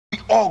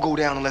all go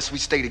down unless we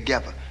stay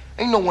together.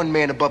 Ain't no one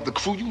man above the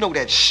crew, you know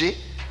that shit.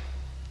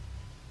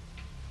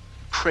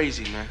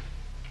 Crazy, man.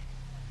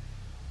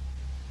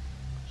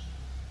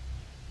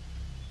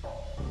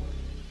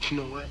 You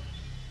know what?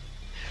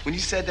 When you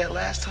said that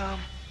last time,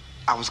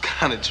 I was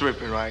kind of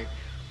tripping, right?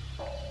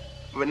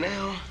 But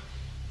now,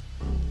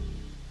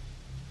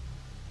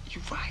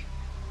 you're right.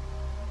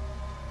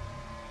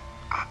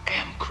 I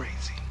am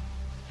crazy.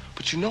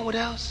 But you know what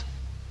else?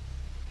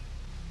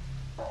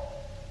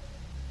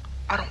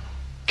 I don't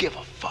give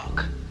a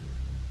fuck.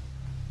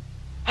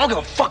 I don't give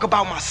a fuck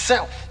about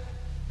myself.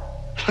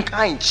 Look,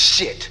 I ain't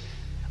shit.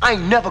 I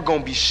ain't never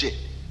gonna be shit.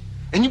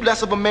 And you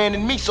less of a man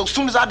than me, so as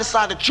soon as I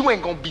decide that you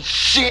ain't gonna be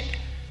shit,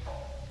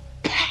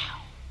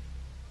 pow,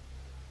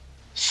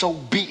 so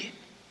be it.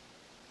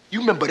 You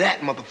remember that,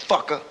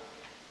 motherfucker.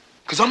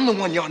 Cause I'm the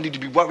one y'all need to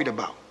be worried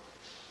about.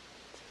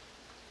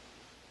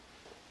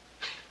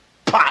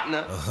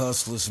 Partner. A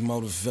Hustlas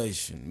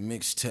Motivation,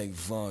 Mixtape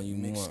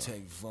Volume 1.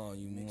 Mixtape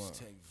Volume 1.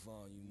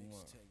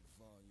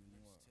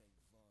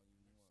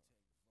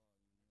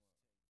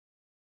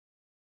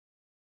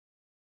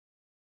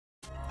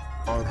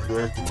 I'm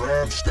at the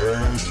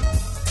TheRapStash.